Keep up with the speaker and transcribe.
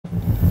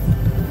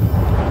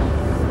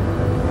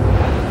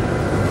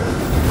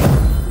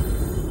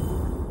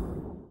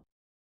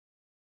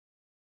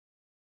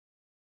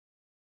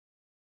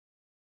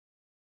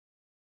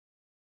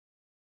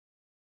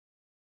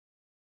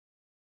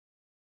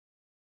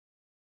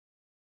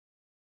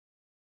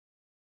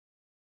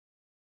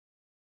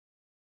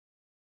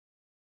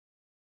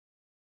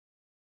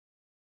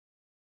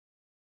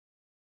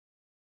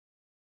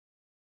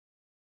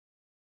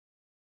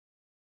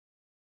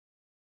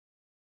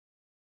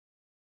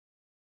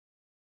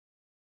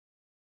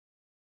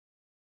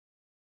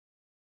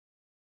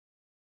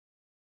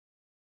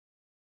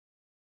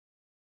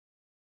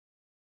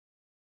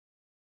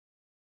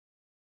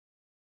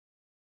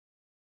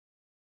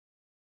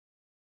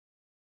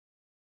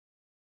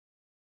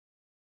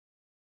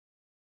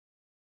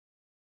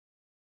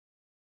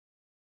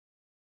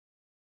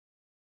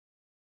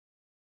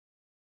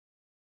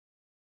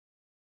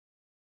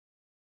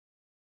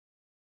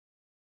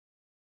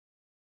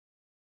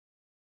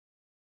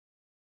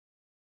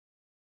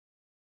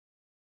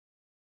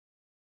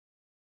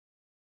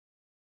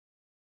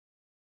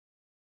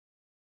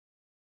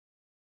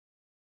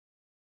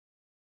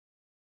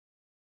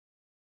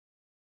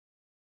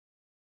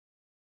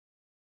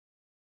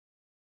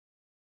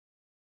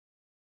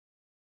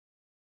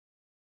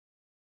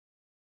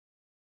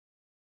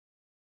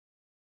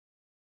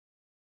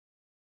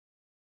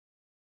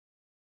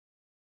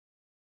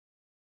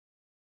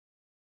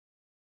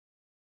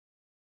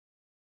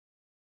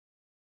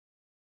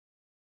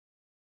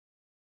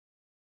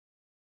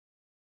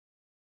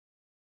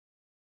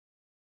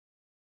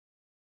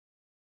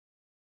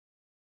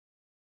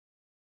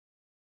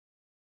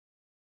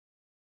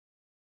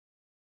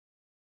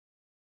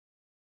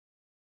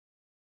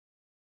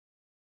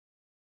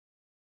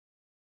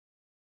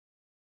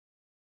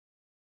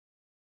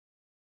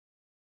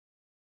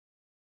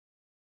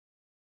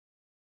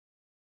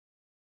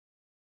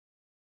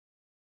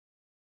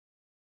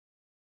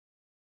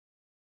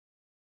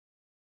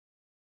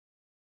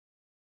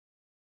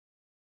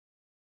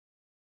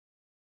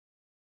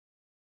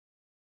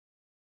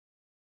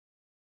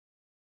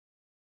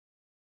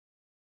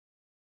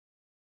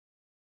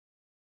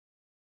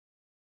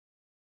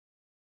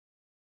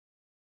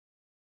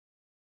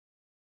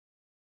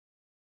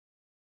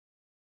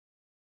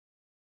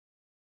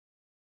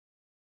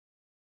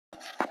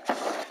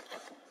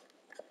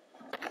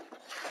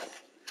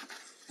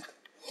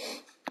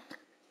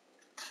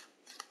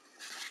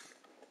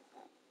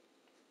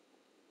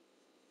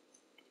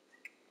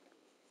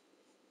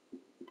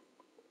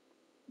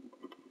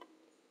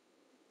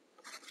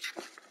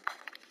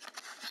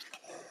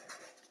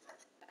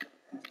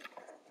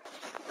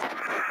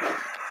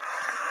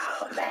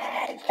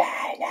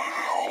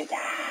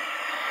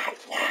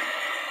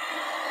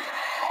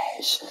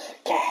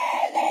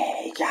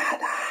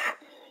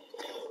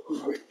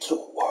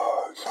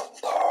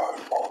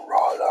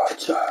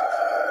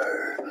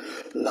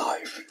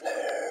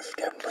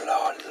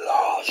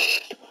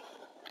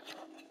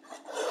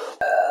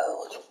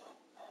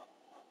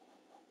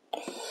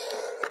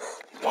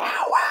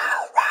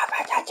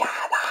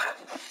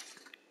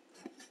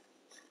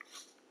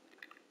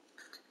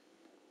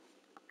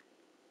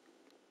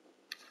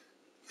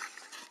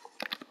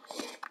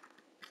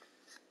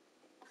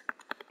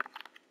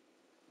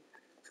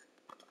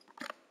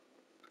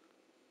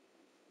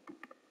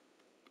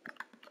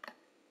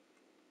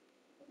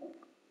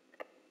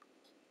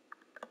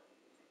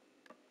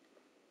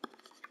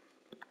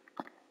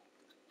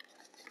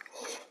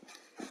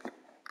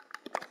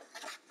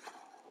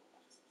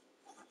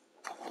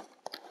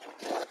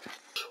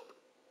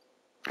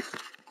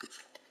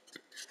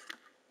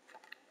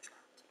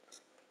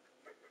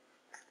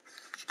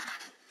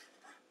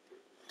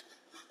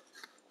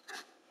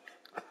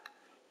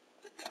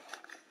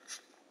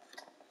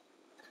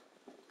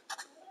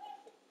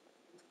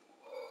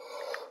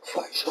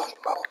Vai já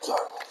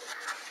malzar.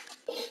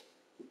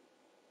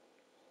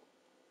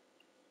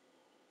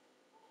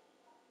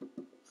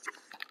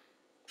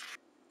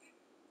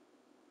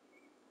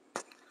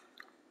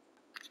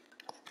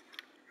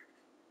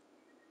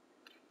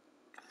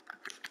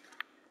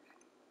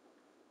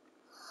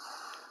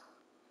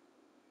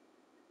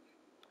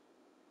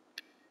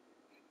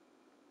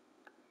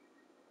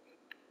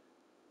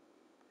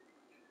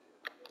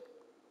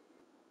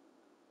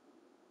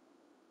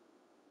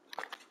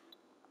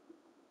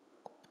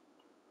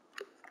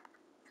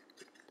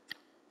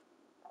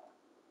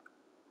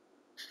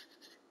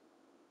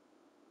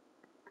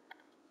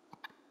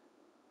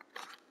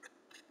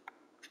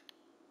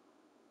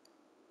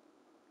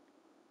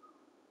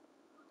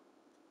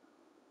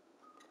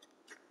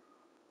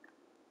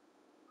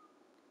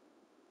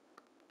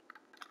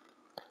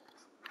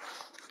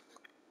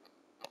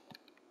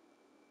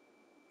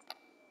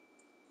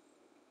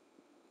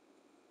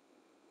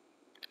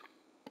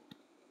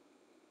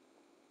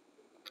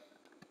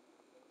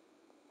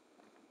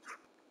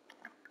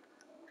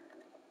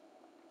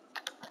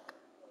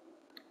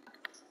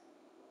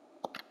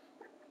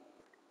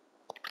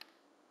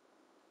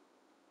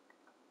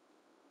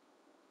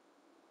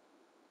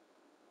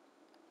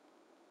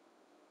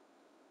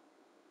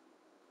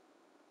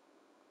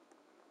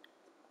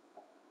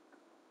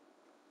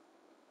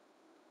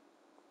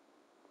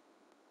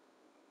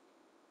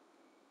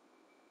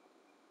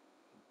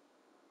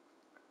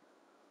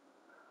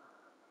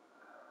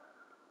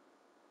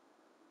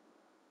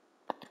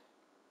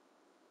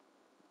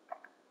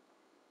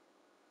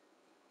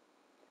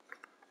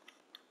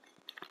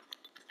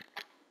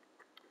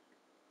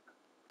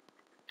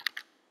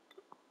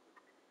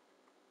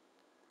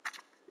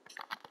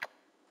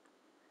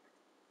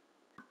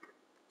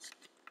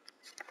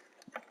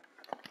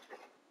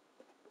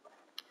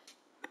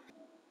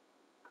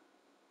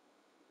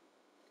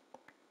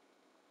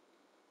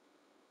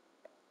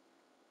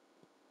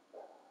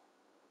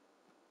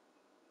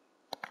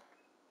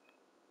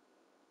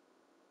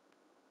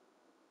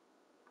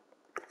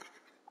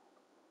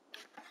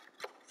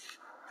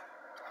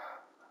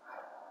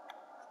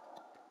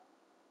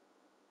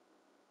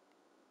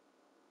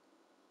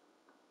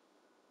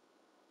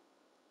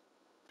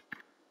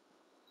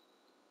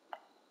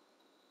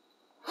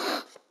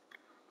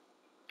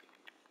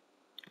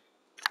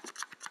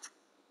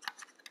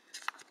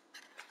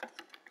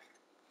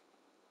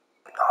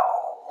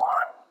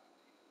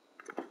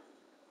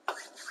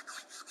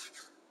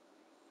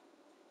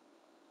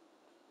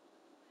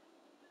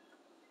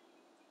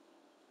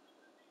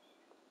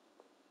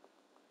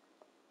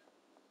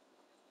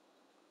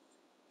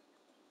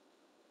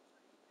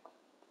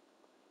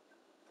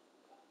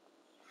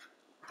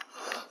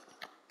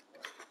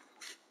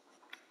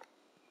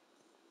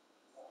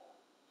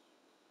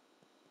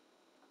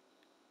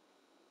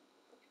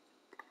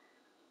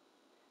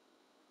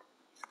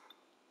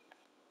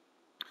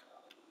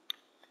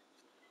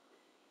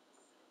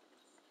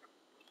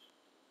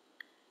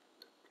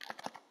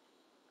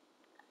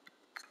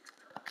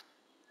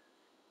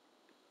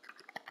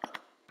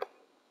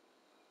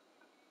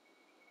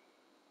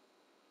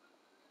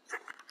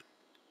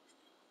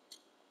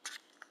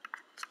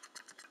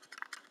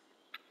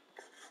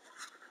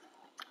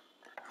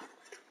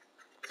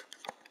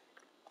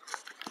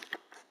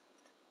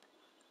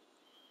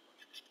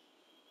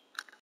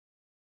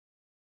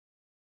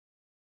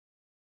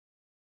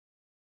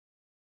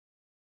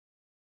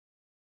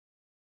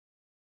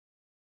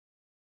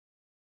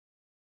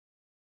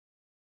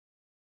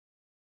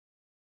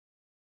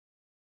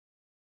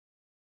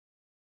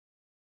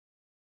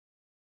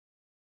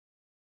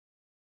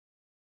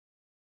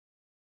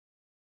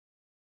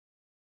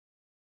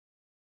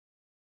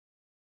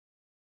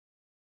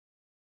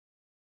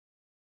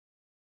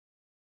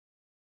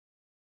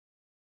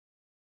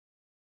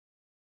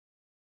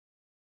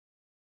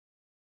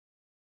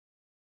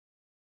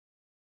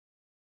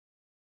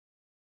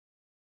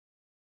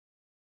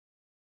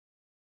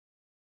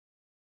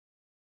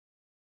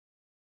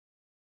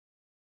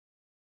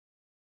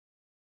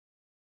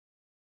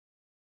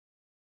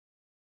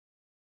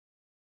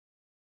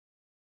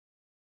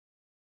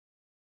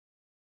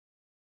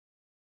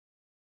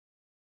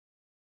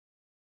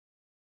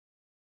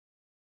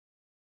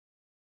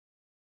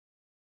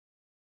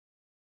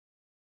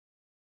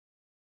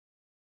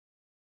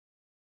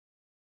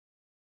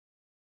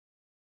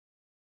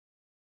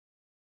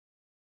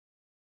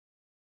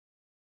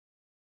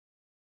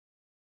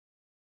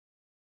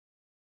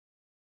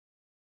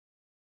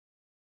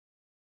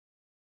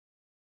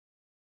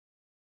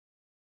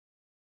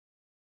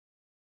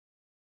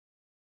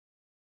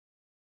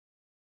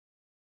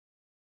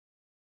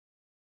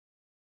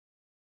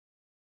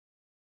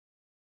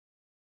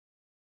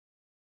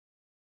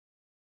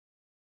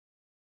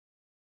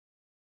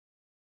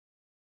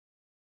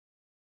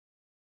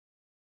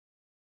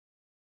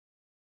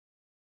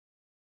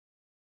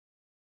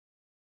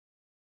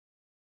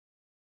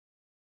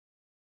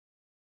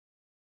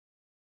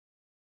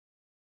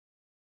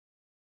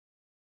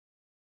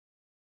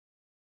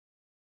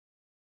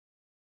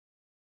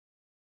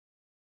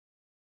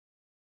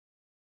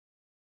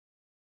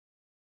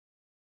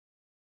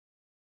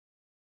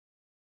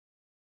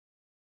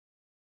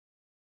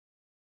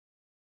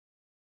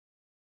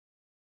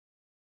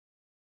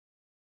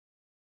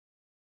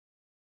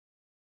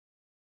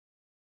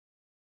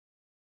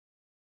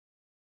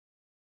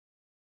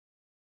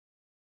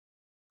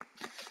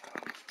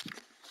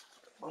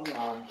 Come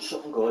on,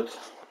 something good.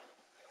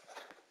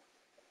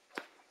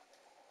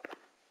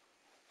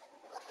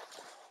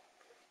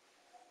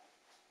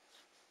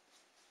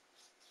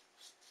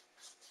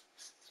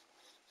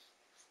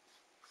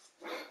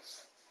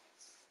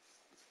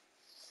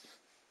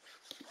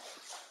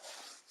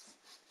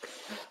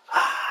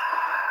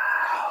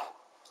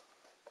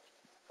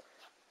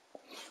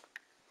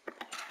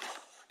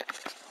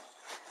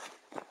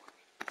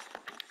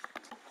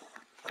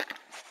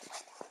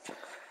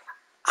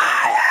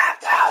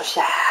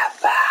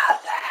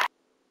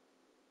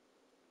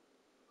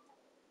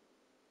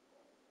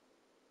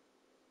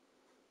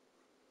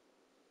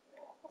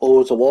 Oh,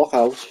 it's a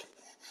walkout.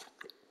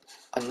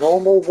 A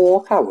normal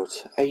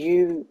walkout? Are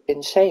you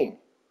insane?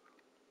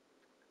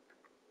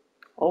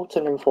 Oh, it's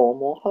an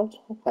informal walkout.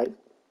 Okay.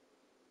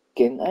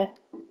 Ginter.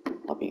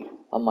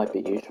 That might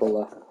be useful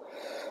there.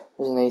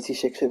 There's an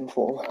 86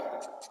 inform.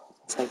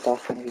 I'll take that,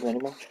 thank you very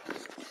much.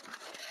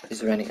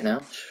 Is there anything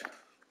else?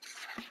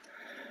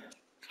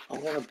 I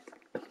want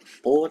a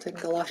board in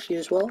Galaxy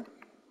as well.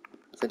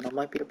 I think that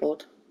might be a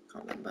board.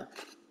 Can't remember.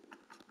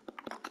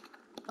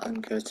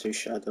 Anchor, 2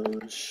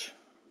 shadows.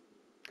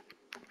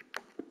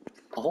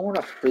 I want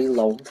a free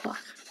loan pack.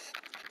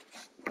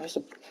 Where's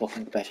the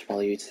fucking best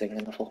valued thing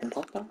in the fucking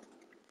pack now?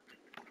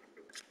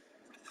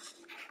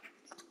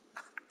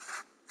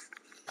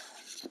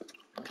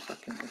 I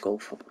can go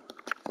for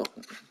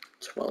fucking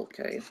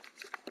 12k.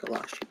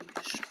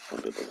 Galashis,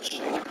 probably the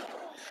same.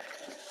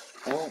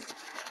 Oh,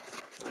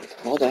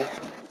 more there.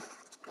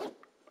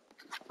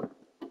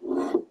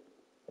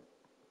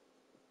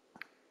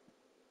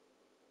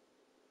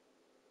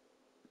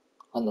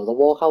 Another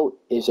walkout.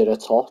 Is it a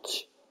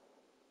tot?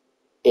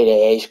 It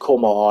is,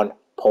 come on.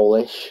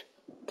 Polish.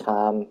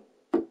 Calm.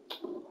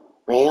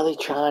 Really?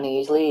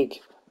 Chinese League?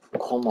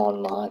 Come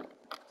on, man.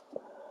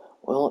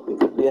 Well, it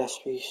could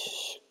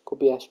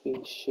be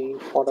SBC,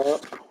 whatever.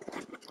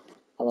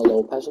 And a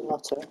Lopez in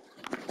that too.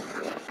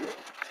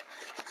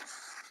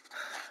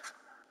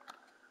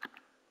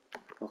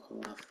 Fuck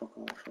off, fuck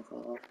off, fuck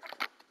off.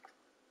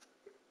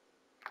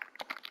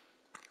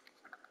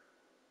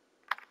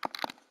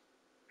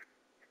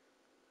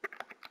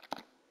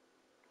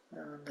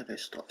 And the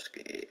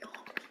Vistovsky.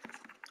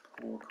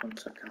 Oh,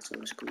 contact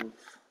catalyst glove.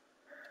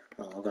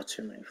 Well, I've got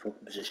too many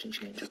fucking position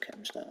change of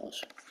chem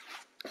styles.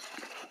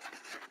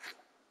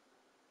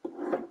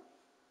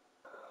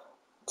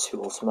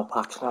 2 ultimate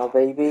packs now,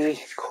 baby.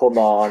 Come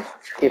on.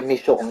 Give me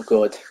something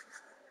good.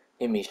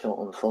 Give me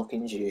something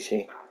fucking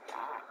juicy.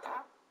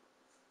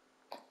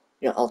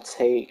 Yeah, I'll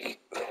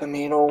take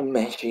Camino,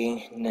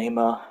 Messi,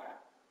 Neymar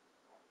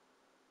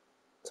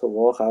to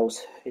walk out.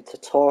 It's a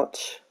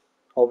torch,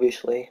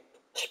 obviously.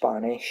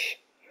 Spanish.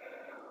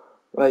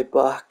 Right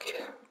back.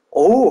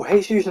 Oh,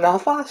 Jesus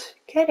Navas.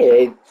 Get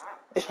in.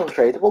 It's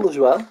untradeable as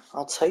well.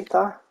 I'll take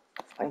that.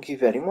 Thank you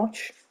very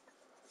much.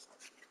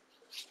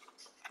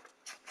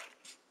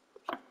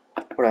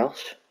 What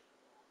else?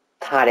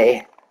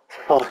 Paddy.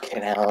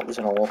 Fucking hell, it was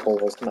an awful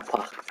ultimate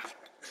pack.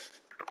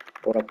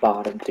 What a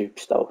bar and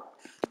dupes though.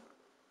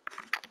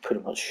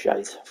 Pretty much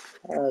shite.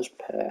 There's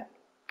pair.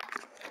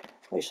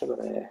 At least I've got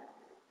a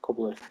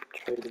couple of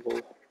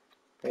tradable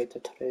made to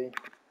trade.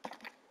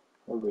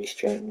 Or Reece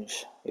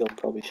James. He'll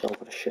probably sell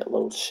for a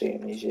shitload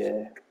seeing he's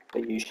a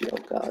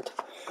UCL card.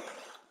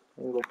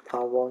 We've got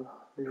Pavon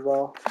as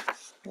well.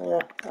 Yeah,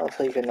 I'll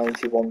take a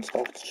 91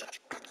 tots.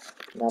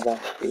 Never,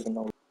 even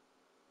though.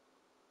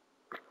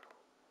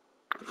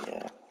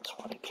 Yeah,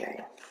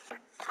 20k.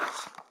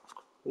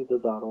 Either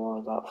that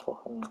or that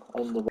fucking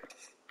end of it.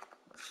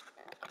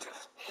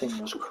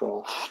 Fingers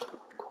crossed.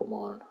 Come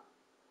on.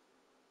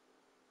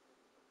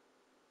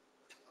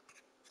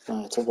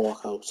 No, it's a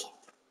walkout.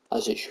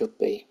 As it should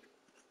be.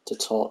 To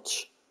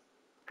Tots.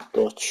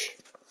 Dutch.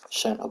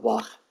 Centre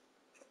back.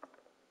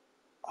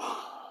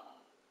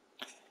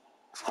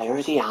 I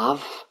already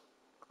have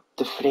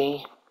the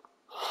 3.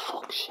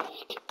 Fuck's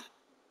sake.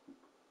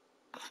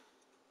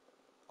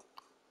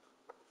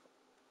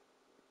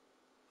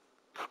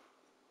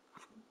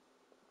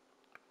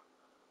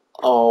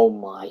 Oh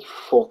my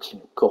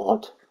fucking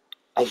god.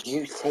 Are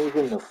you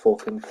taking the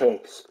fucking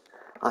piss?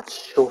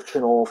 That's such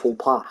an awful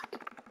pack.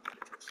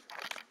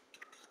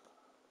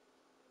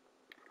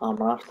 I'm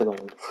gonna have to go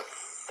and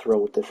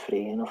throw the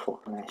 3 in a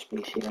fucking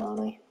SBC, aren't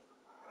I?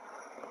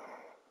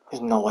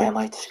 There's no way I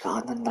might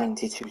discard the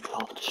 92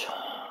 tops.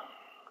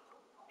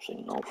 There's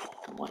no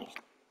fucking way.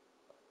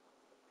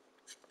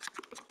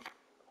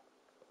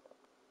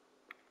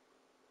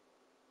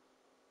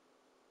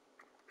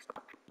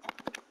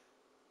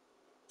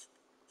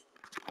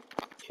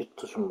 She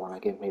doesn't want to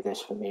give me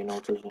this for me,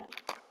 no, does it?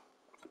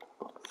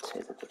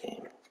 Take the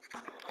game.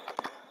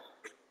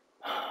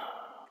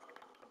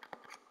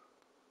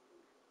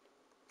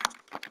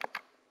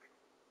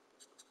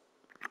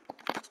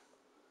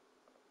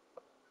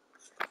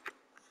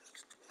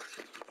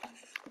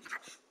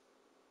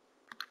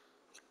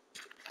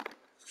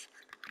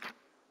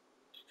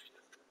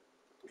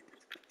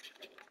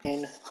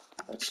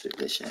 Let's do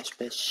this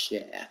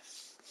SBC.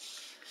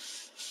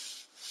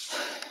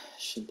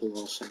 Simple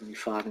all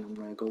 75 in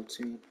the rare gold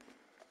team.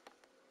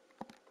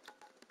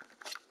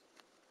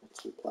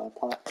 2-player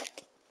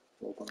pack.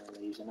 We'll open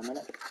all these in a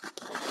minute.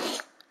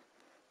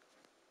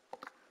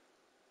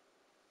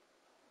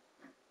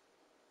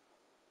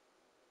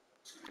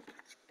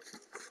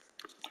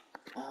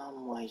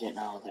 Why is it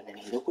now that I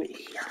need a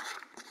witty?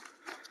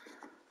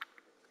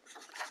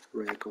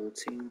 Rare gold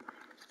team,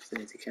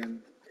 30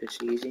 chem per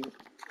season.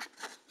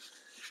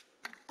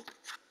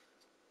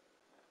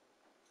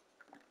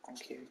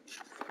 Thank you.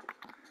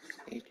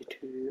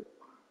 82.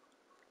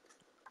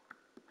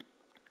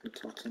 The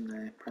tots in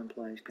there, prem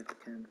players get the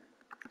chem.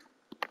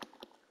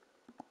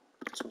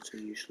 Tots are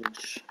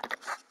useless.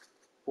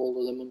 All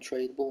of them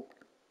untradeable.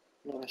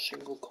 Not a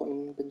single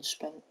coin been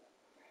spent.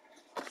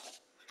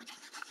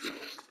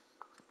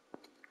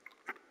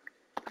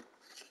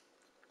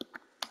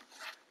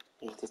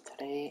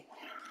 83.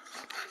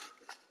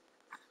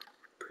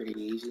 Pretty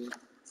easy.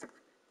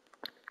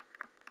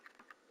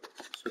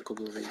 So a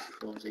couple of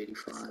 84s,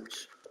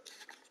 85s.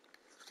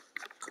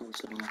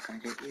 Cards that aren't going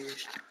to get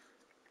used.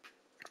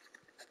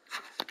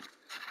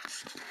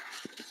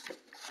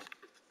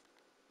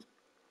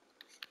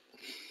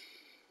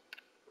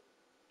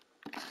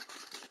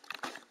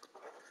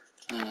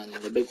 And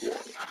the big one.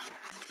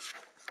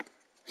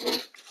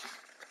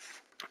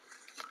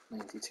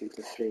 92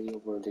 to 3,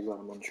 I've already got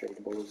them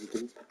untradeable as a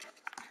group.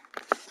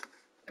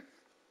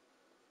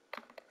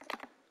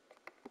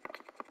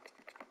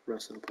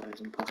 Rest of the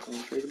players in pack are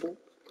untradeable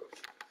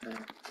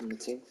in the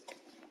team.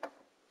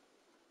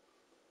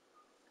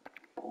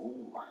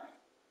 Boom.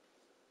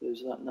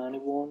 There's that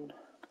 91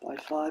 by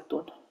 5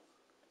 done.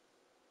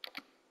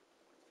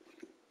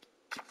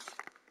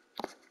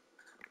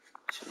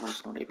 So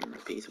that's not even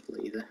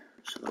repeatable either,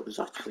 so that was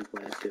actually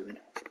worth doing.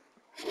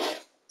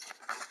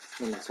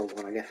 And that's all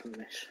what I get from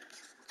this.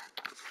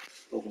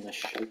 Open the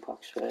show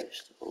packs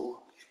first.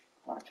 Oh,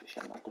 I actually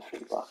shouldn't have the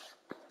free back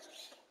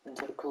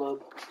into the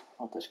club.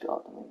 I'll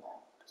discard them in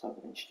because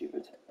I've been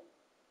stupid.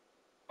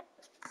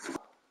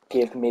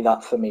 Give me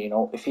that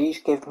Firmino. If he's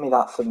given me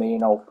that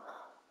Firmino,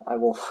 I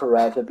will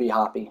forever be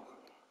happy.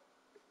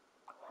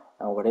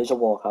 Now it is a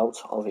walkout,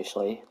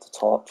 obviously. The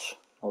Tots,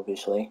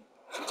 obviously.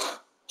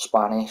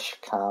 Spanish,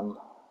 Cam,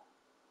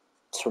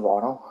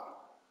 Toronto.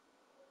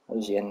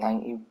 Was he a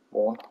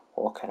 91?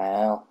 Fucking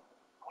hell.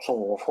 That's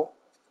awful.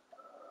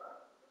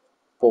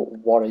 But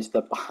what is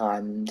the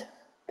behind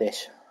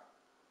this?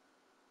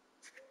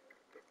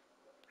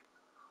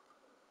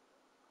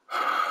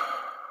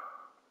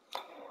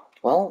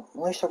 Well,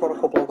 at least I've got a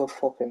couple of good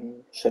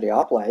fucking Serie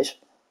A players.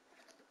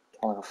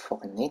 I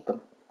fucking need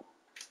them.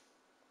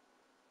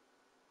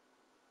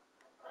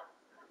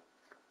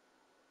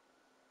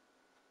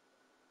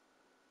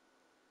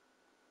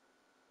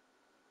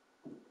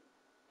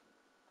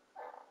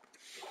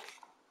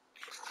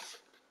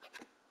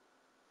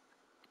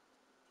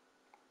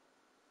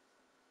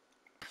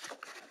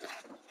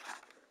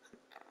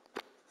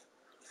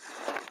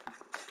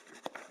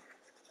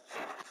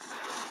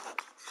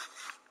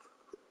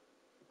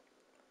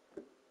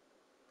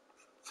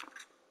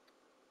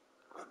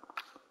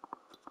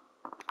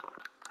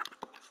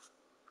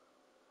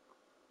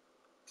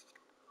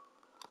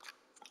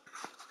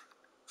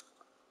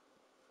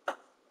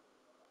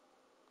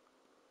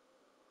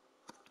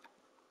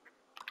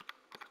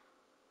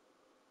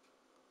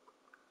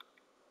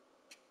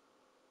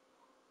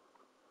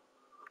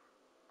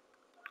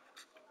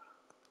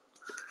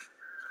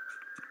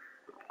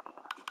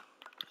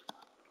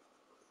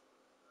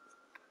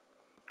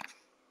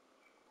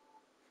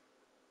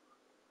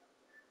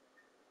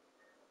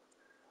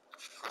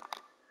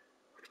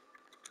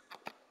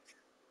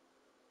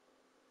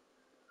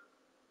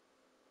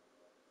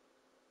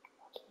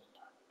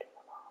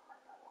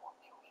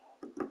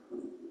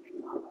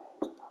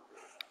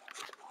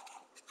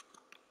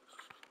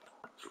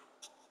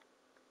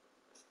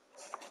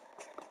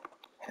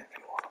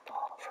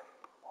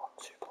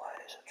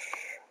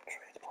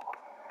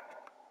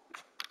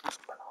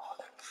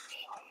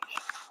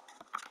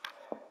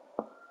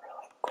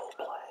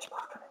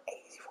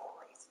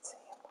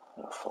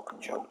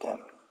 Fucking joke them.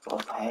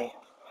 But hey,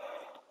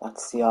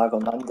 that's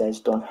Thiago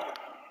Mendes done.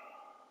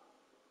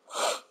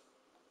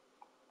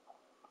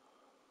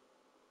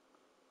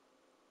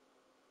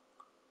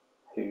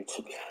 Who,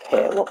 to be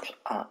fair, looks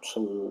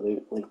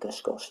absolutely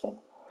disgusting.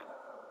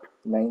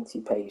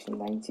 90 pace and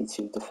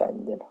 92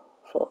 defending.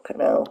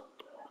 Fucking hell.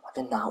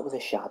 Imagine that with a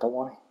shadow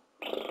on it.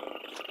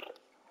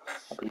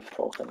 I'd be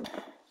fucking...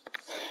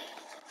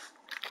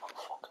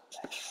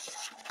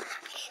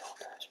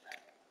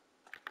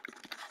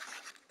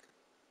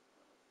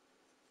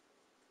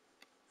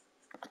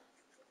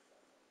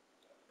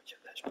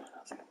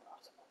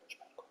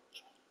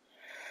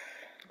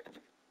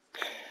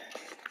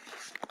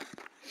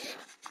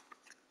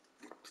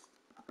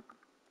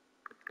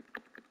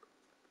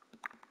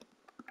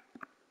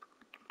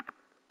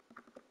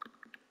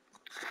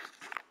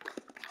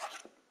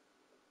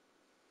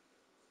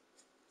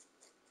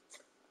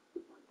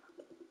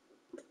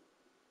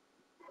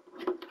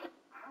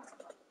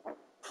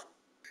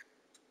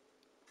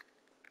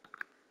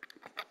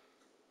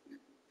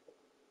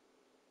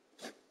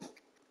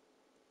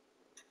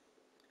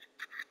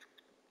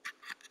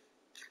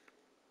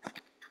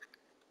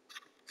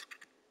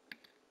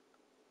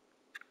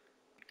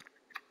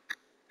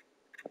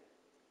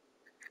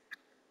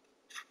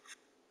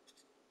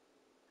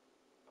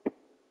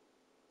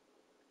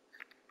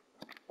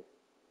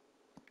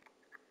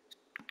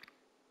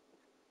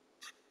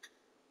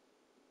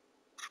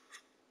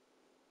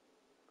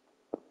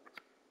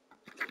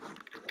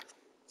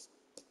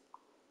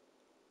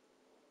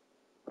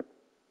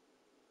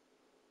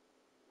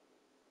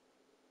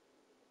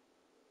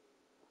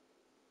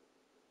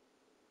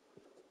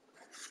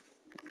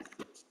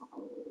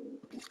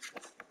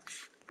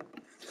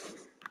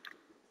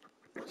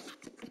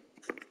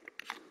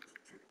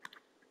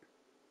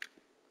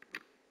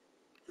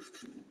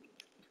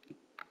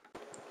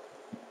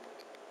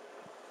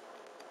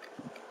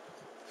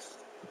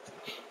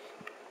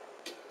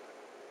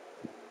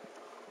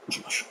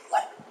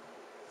 Especially.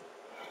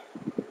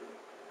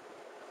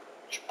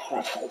 Just put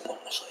a full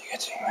Bundesliga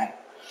team in.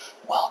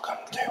 Welcome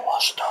to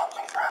our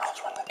stomping grounds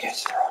when the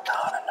kids throw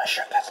down and the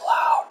shit gets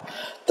loud.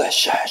 This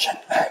is an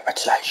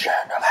imitation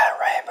of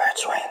Henry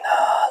between the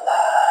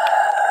lines.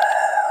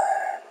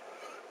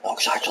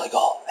 Looks actually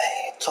got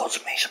a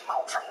total decent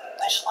amount from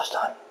this last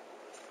time.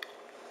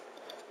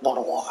 Not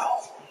a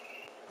walkout.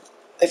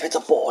 If it's a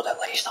board at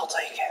least I'll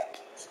take it.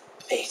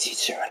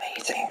 82 and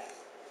 18. You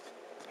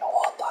know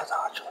what, that's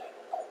actually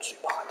not too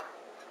bad.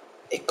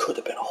 It could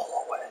have been a whole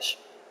lot worse.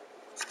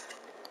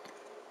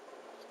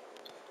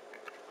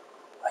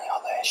 And you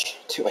got this,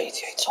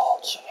 288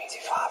 salts, and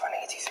 85 and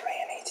 83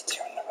 and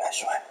 82 and the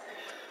rest went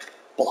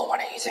below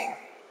an 80.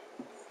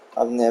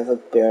 I've never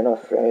been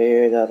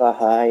afraid of the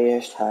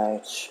highest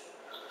heights,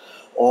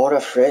 or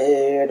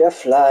afraid of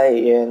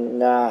flying,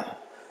 nah.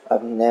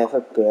 I've never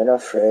been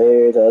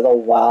afraid of the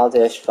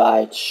wildest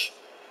fights,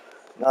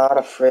 not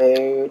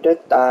afraid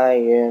of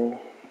dying.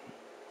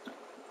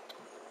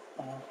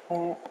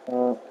 And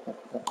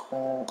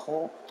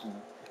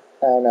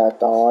I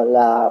don't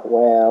like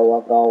where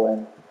we're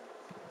going.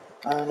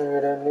 I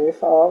need a new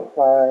fault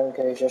line,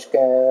 cause you're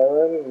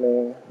scaring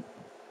me.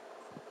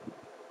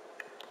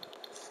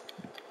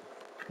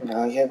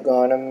 Now you're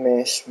gonna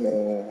miss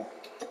me.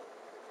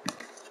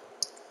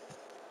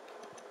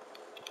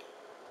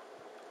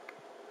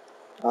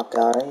 I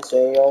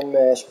guarantee you'll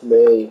miss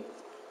me.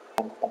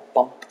 Bum, bum,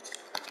 bum.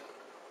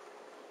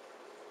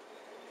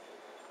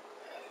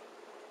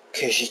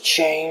 Cause you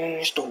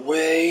changed the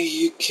way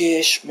you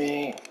kiss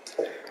me.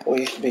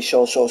 We used to be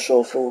so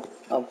full.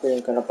 I'm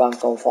thinking of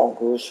bank on phone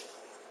calls.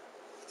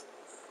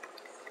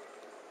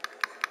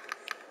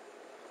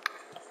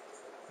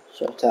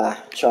 So try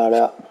it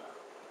out.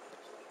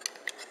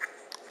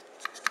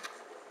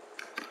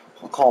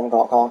 I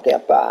can't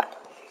get back.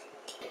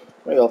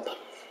 Hurry up.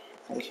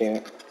 Thank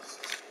you.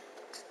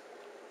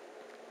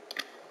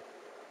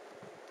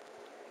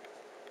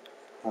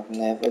 I've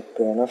never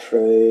been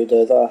afraid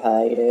of the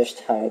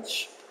highest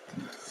heights,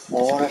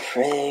 or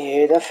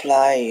afraid of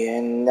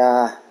flying,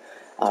 nah.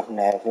 I've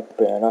never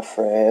been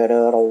afraid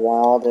of the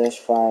wildest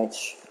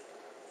fights,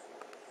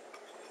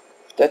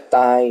 the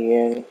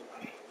dying.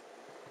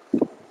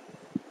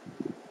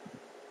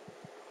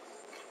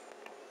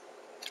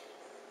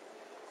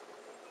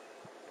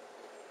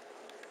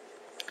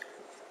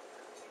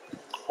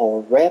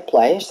 Oh, rare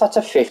place, that's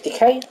a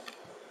 50k?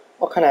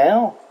 What can I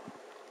hell?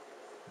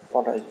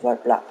 What is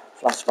like black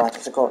flashback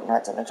as a coat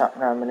night and a jack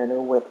ram in a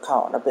new whip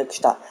car and a big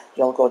stack,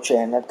 yellow gold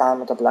chain, a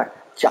diamond to black.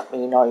 Jack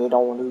me, no, you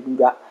don't want to do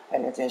that.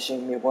 Anything see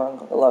me weren't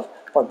gonna love,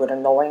 but with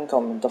no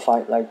income to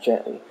fight like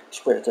Jetty.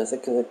 Spirit as a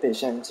clip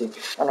is empty,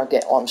 and I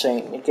get what I'm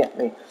saying, you get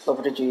me.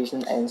 Love the G's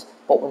and ends,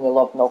 but when you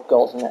love no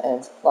girls in the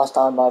end. Last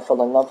time I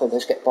fell in love with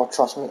this get, but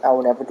trust me, I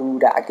will never do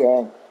that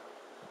again.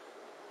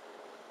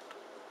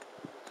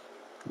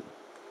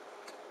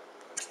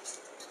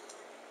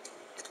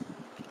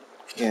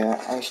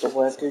 Yeah, I used to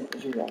wear good,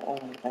 you know, oh,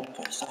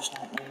 that's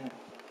not me.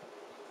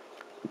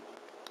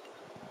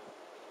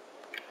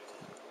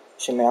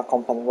 See me, I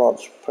come from the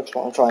roads, pricks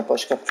want to try, but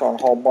skip trying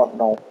to hold button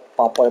no.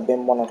 Bad boy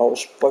been one of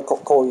those. Wake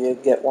up call, you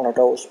get one of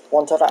those.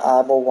 One to the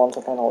eyeball, one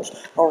to the nose.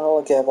 I don't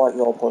really care about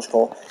your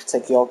postcode.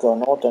 Take your girl,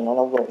 no dinner,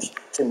 no rose.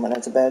 2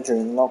 minutes of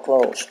bedroom, no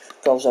clothes.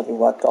 Girls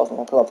everywhere, girls in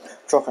the club.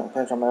 Trucking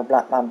picture with a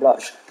black man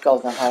blush.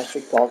 Girls in the high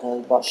street, girls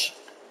in the bus.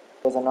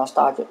 With a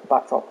nostalgic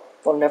backdrop.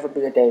 There'll never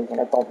be a day when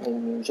I don't need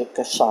music,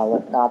 cause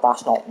silent, nah,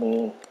 that's not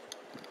me.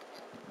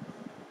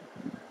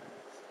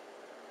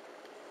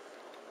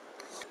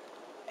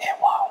 It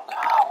won't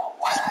go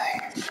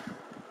away.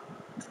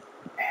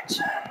 It's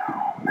an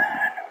old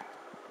man.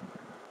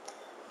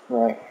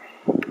 Right.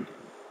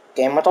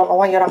 Game, I don't know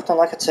why you're acting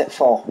like a tit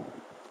for.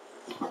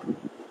 Come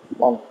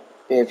on,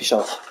 behave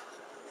yourself.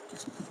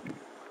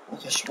 I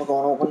guess we're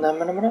going to open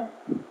them in a minute.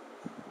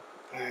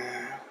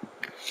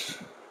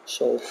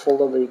 So,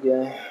 full of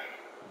Liga,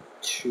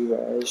 2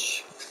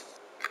 rares.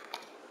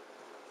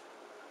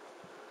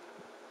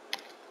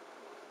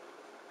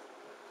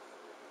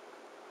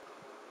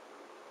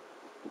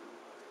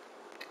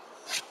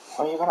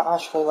 Are you going to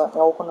actually let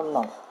me open them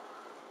now?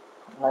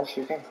 Nice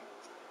you can.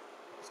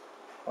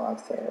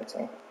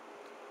 530.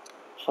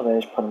 So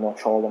there's pretty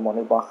much all the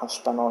money back I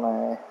spent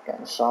on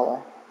getting Sally.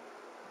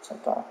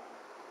 Take that.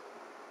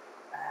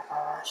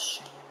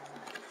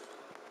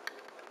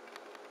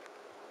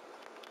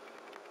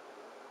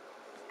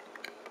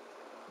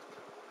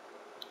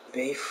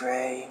 Be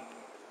free.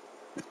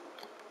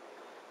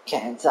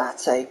 Can't I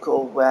take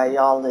away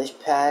all this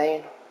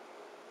pain?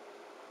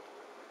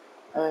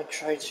 I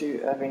try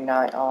to every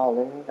night,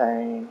 all in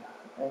vain,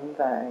 in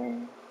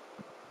vain.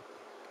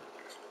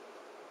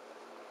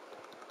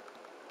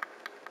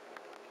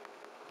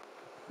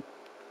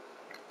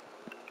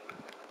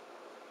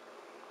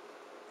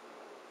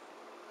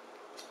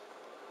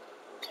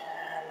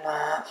 Can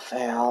I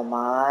feel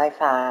my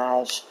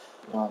face?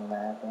 You'll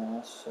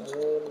never see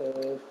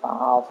me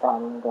fall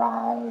from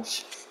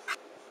grace.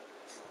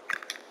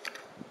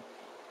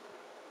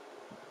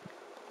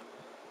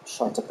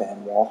 Sorry to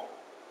Ben Wall.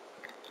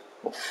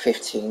 About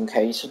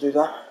 15k to do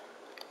that.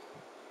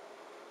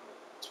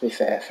 To be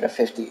fair, for a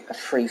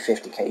free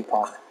 50k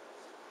pack.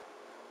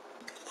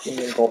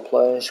 Premium gold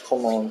players,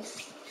 come on.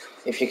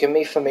 If you give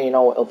me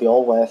Firmino, it'll be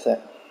all worth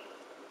it.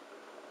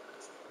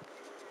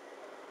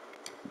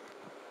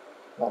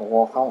 Gotta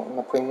walk out in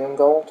the premium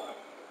gold.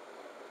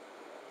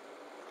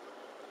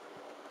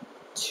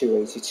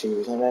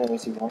 282 and then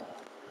 81.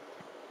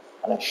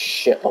 And a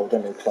shitload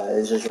of new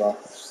players as well.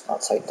 I'll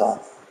take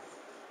that.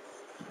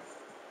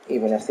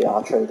 Even if they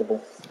are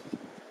tradable.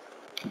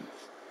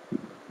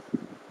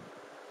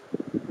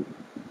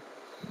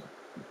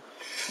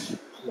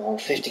 Come on,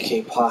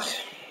 50k pack.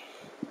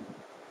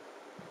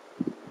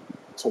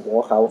 It's a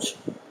walkout.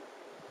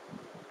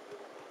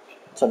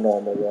 It's a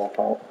normal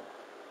walkout.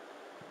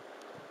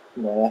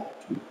 Yeah.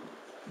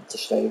 It's a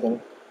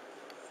stadium.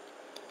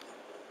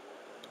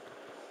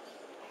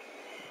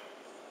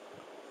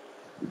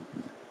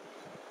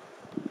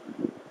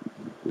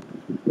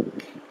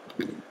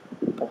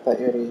 I bet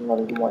you he's not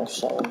even worth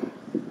selling.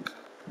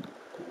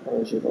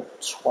 Or is he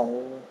about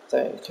 20,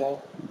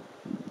 30k?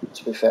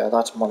 To be fair,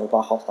 that's money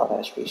back off that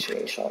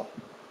SBC, so.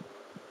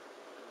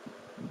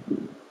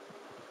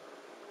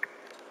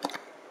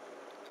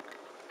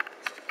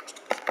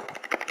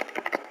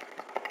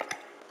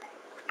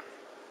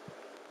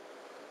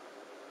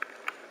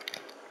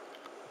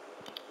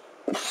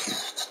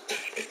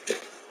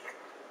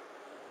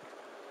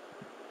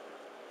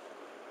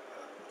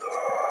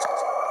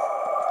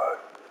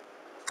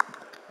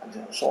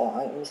 I saw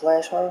items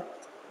last time.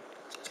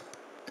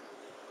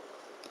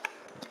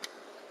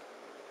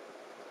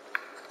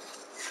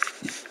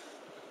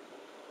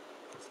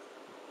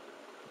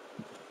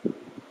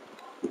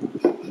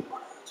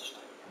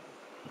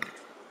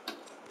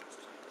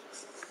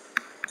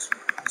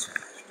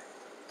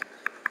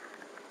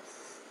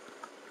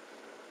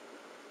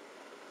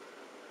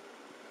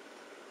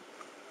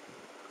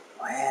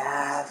 We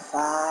have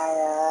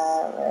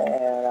fire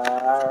in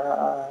our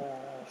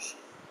eyes.